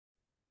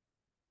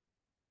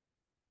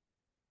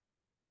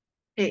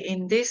Okay,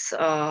 in this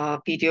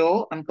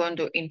video, I'm going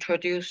to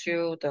introduce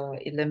you the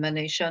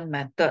elimination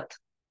method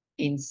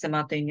in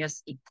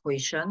simultaneous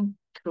equation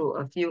through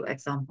a few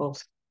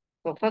examples.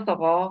 So first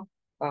of all,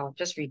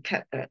 just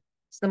recap that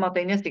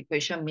simultaneous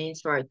equation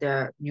means, right,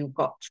 there you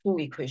got two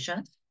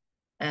equations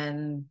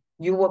and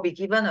you will be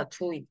given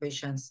two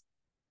equations.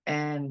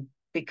 And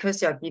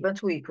because you're given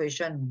two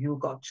equations, you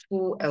got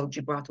two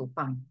algebra to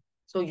find.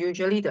 So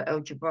usually the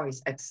algebra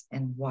is x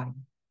and y.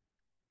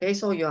 Okay,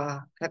 so you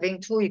are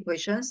having two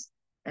equations,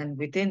 and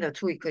within the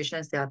two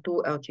equations, there are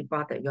two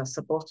algebra that you're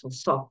supposed to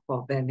solve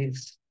for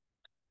values.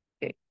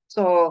 Okay,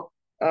 so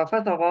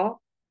first of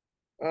all,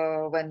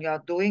 when you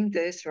are doing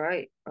this,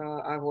 right,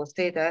 I will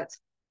say that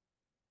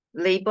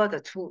label the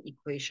two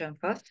equation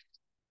first.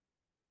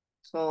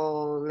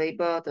 So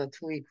label the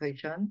two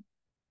equation.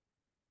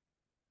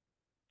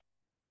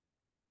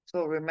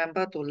 So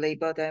remember to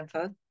label them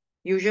first.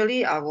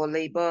 Usually, I will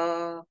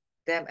label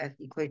them as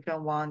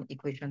equation 1,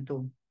 equation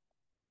 2.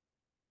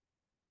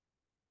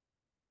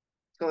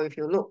 So if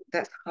you look,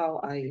 that's how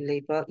I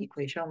label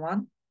equation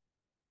 1,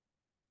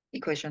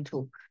 equation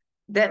 2.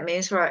 That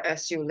means, right,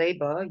 as you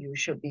label, you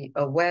should be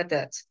aware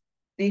that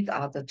these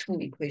are the two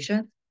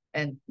equations,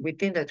 and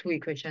within the two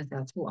equations, there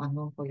are two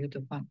unknown for you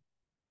to find.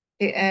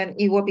 Okay, and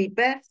it will be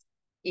best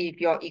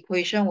if your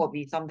equation will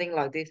be something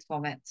like this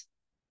format.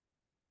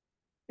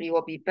 It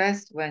will be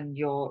best when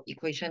your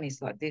equation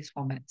is like this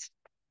format.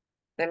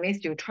 That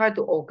means you try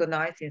to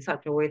organize in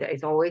such a way that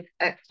it's always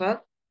x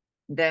first,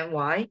 then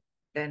y,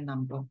 then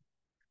number.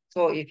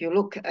 So if you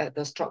look at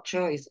the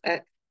structure, it's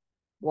x,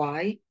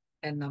 y,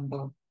 and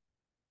number.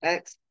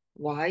 X,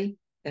 Y,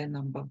 then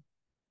number.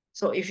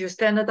 So if you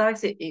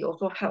standardize it, it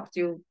also helps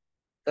you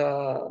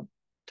to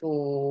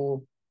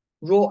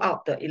roll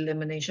out the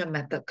elimination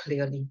method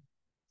clearly.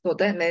 So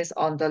that means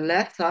on the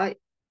left side,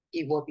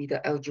 it will be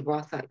the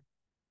algebra side.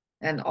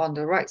 And on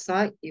the right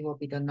side, it will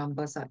be the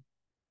number side.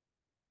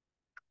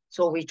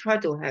 So we try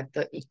to have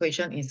the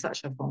equation in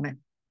such a format.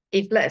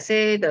 If let's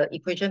say the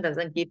equation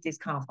doesn't give this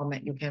kind of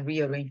format, you can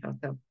rearrange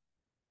yourself.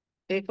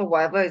 Okay, so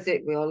whatever is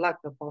it, we'll like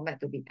the format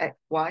to be x,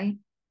 y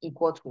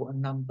equal to a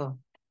number.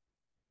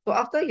 So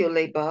after you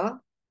label,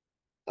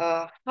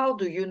 how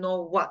do you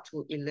know what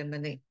to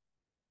eliminate?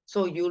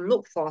 So you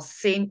look for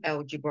same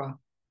algebra.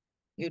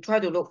 You try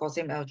to look for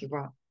same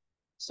algebra.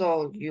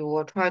 So you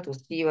will try to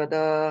see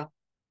whether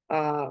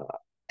uh,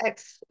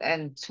 x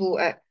and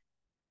 2x,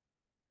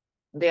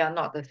 they are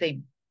not the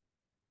same.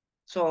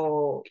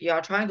 So you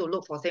are trying to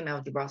look for same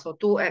algebra. So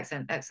 2x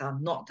and x are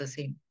not the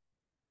same.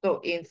 So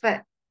in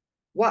fact,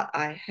 what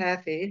I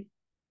have is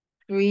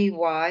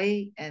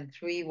 3y and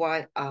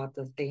 3y are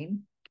the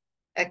same,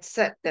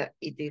 except that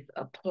it is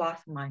a plus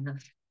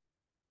minus.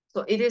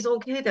 So it is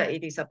okay that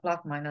it is a plus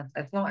minus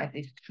as long as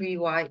it's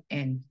 3y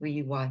and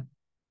 3y.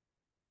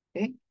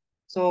 Okay,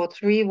 so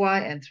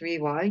 3y and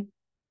 3y.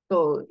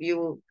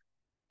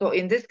 So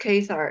in this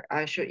case,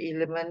 I should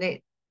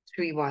eliminate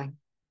 3y.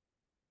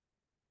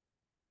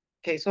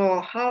 Okay, so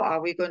how are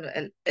we going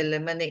to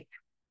eliminate?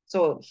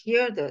 So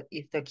here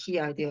is the key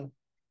idea.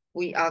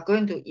 We are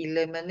going to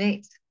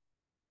eliminate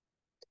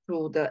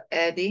through the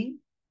adding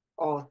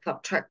or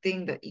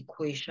subtracting the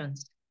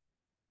equations.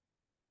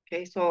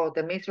 Okay, so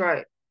that means,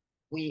 right,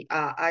 we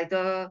are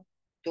either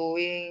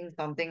doing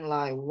something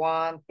like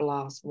 1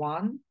 plus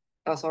 1,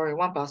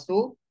 1 plus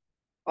 2,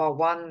 or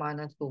 1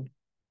 minus 2.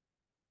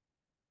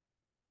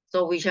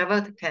 So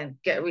whichever can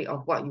get rid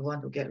of what you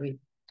want to get rid.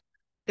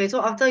 Okay,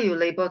 so after you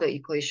label the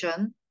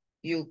equation,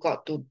 you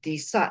got to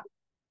decide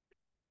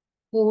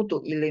who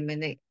to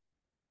eliminate.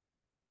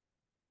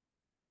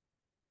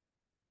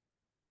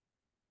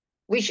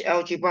 Which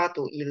algebra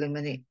to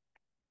eliminate.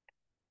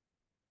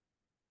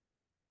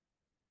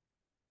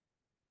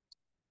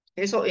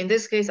 Okay, so in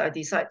this case, I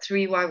decide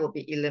 3y will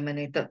be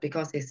eliminated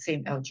because it's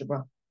same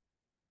algebra.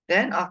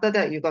 Then after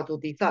that, you got to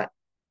decide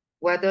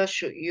whether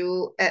should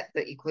you add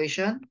the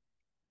equation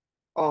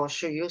or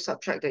should you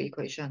subtract the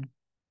equation.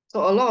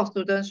 So a lot of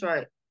students,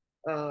 right,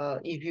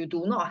 if you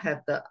do not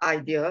have the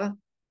idea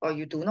or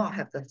you do not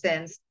have the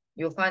sense,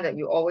 you'll find that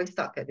you always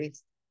stuck at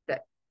this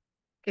step.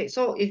 Okay,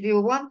 so if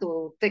you want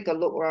to take a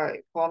look,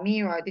 right, for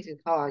me, right, this is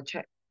how I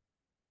check.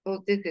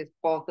 So this is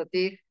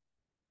positive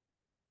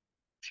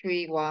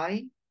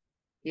 3y.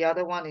 The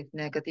other one is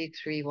negative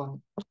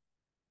 3y.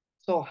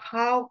 So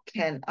how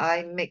can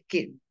I make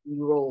it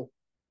 0?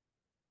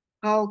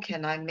 How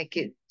can I make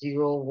it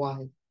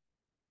 0y?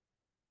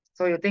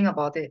 So you think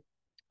about it.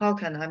 How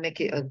can I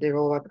make it a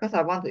 0y? Because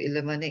I want to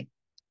eliminate.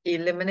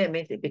 Eliminate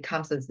means it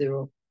becomes a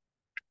 0.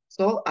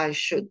 So I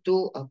should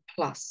do a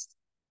plus.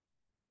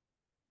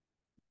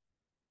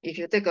 If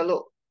you take a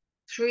look,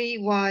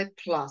 3y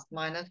plus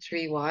minus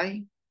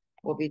 3y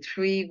will be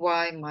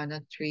 3y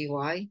minus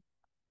 3y,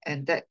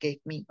 and that gave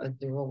me a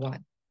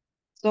 0y.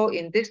 So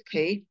in this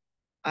case,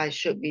 I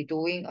should be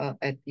doing an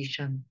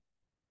addition.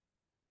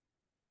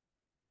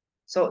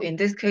 So in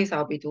this case,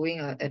 I'll be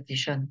doing an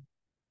addition.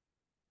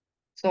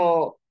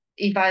 So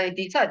if I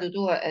decide to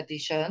do an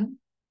addition,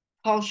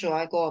 how should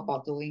I go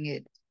about doing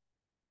it?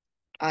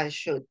 I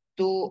should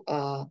do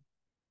a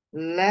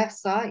left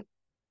side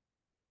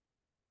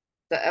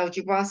the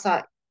algebra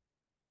side,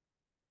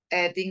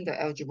 adding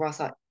the algebra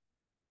side.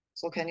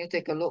 So can you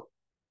take a look?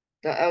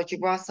 The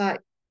algebra side,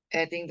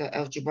 adding the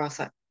algebra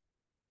side.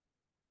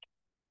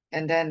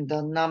 And then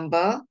the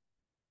number,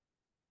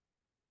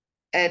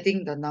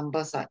 adding the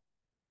number side.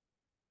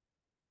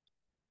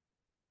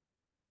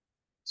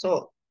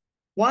 So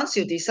once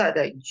you decide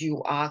that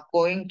you are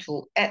going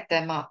to add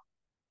them up,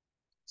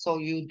 so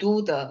you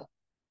do the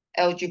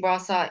algebra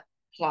side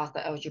plus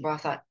the algebra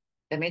side.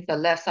 That means the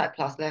left side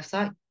plus left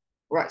side,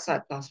 right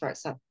side plus right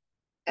side.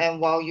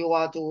 And while you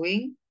are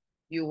doing,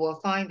 you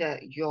will find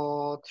that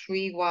your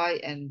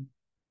 3y and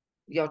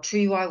your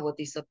 3y will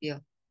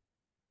disappear.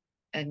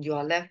 And you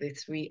are left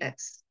with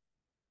 3x.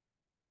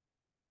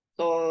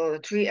 So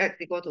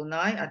 3x equal to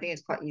 9, I think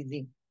it's quite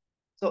easy.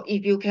 So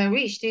if you can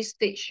reach this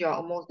stage, you're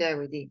almost there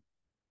already.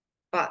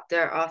 But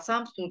there are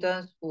some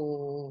students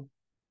who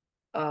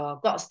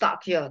got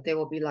stuck here. They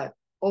will be like,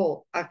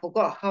 oh, I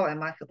forgot how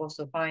am I supposed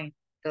to find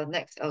the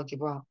next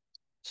algebra.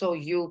 So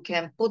you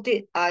can put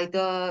it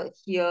either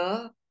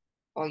here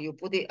or you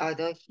put it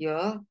either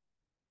here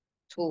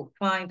to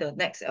find the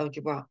next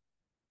algebra.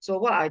 So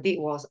what I did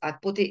was I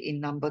put it in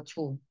number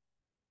 2.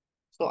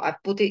 So I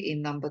put it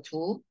in number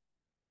 2.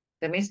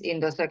 That means in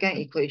the second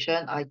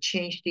equation, I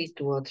changed this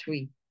to a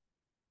 3.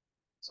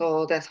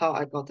 So that's how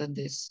I gotten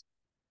this.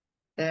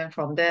 Then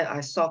from there,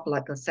 I solve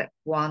like a set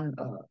 1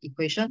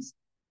 equations,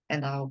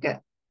 and I'll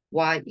get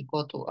y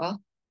equal to a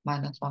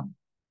 -1.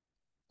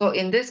 So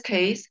in this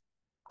case,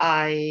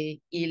 I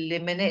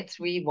eliminate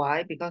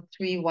 3y because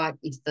 3y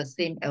is the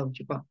same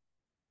algebra.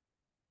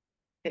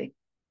 Okay,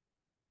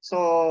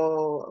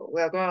 so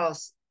we're going to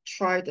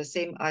try the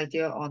same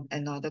idea on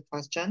another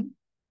question.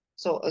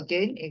 So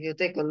again, if you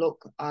take a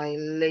look, I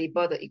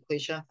label the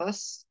equation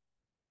first.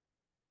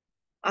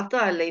 After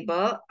I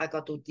label, I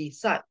got to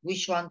decide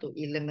which one to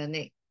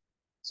eliminate.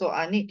 So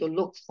I need to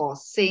look for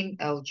same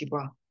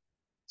algebra.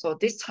 So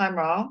this time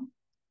around,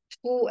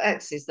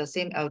 2x is the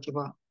same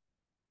algebra.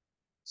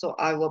 So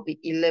I will be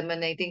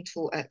eliminating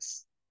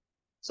 2x.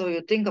 So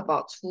you think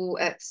about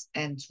 2x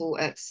and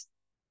 2x.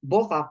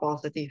 Both are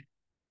positive.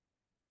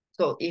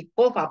 So if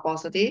both are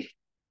positive,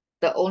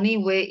 the only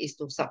way is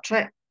to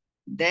subtract.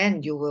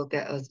 Then you will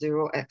get a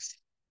 0x.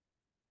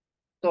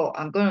 So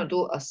I'm going to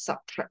do a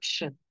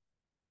subtraction.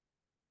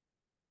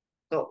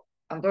 So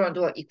I'm going to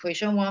do an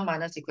equation 1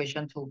 minus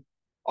equation 2.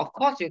 Of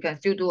course, you can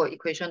still do an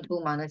equation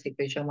 2 minus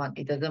equation 1.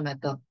 It doesn't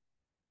matter.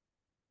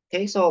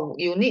 Okay, so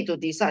you need to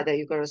decide that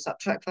you're going to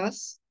subtract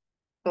first.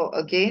 So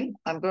again,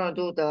 I'm going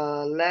to do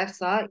the left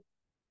side,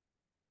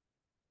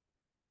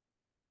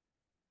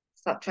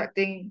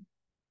 subtracting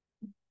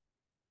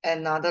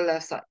another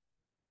left side.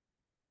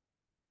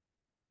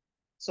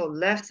 So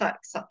left side,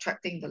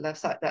 subtracting the left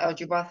side, the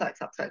algebra side,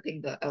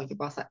 subtracting the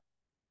algebra side.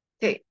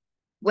 Okay,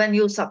 when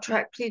you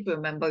subtract, please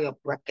remember your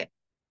bracket.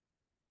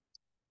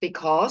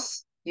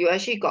 Because you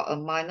actually got a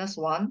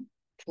 -1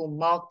 to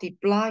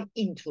multiply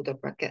into the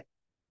bracket.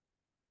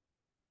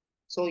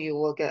 So you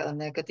will get a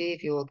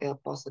negative, you will get a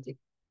positive.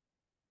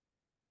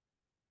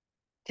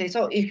 Okay,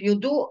 so if you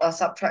do a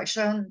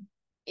subtraction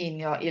in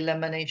your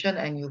elimination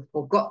and you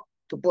forgot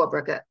to put a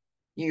bracket,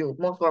 you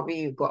most probably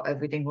you got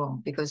everything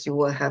wrong because you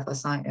will have a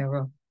sign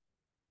error.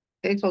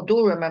 Okay, so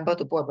do remember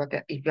to put a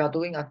bracket if you are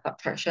doing a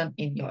subtraction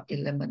in your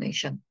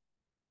elimination.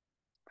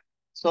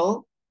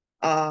 So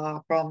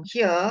from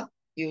here,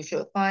 you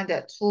should find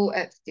that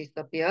 2x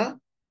disappear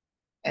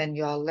and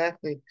you are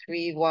left with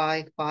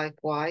 3y,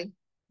 5y,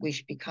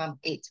 which become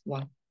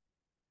 8y.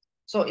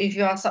 So if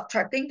you are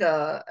subtracting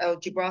the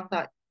algebra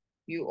side,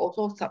 you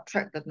also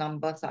subtract the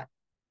number side.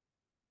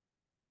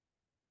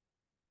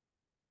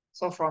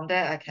 So from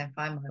there, I can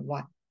find my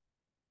y.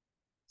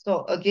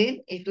 So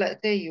again, if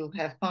let's say you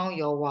have found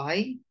your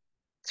y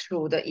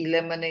through the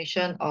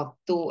elimination of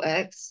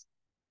 2x,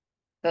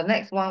 the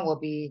next one will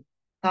be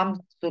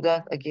some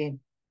students again,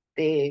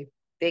 they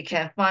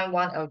can find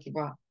one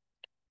algebra.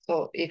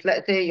 So if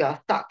let's say you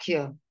are stuck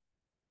here,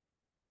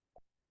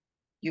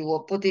 you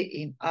will put it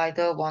in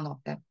either one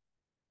of them.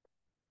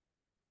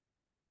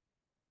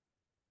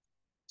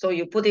 So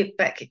you put it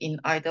back in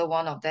either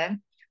one of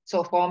them.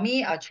 So for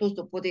me, I choose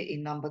to put it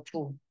in number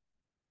 2.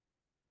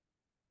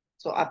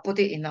 So I put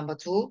it in number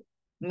 2,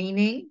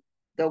 meaning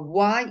the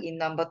y in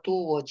number 2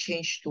 will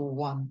change to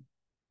 1.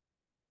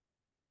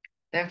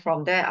 Then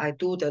from there, I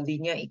do the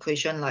linear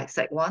equation like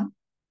set 1,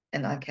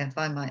 and I can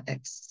find my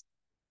x.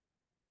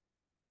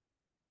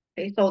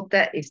 Okay, so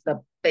that is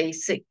the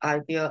basic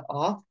idea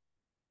of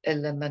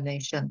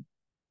elimination.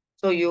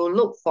 So you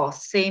look for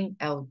same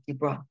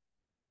algebra.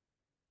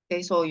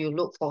 Okay, so you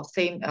look for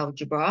same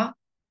algebra,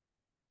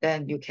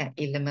 then you can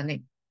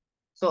eliminate.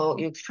 So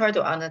you try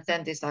to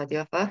understand this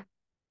idea first.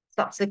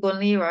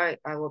 Subsequently, right,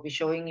 I will be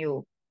showing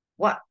you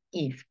what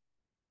if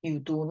you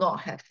do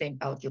not have same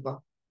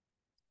algebra.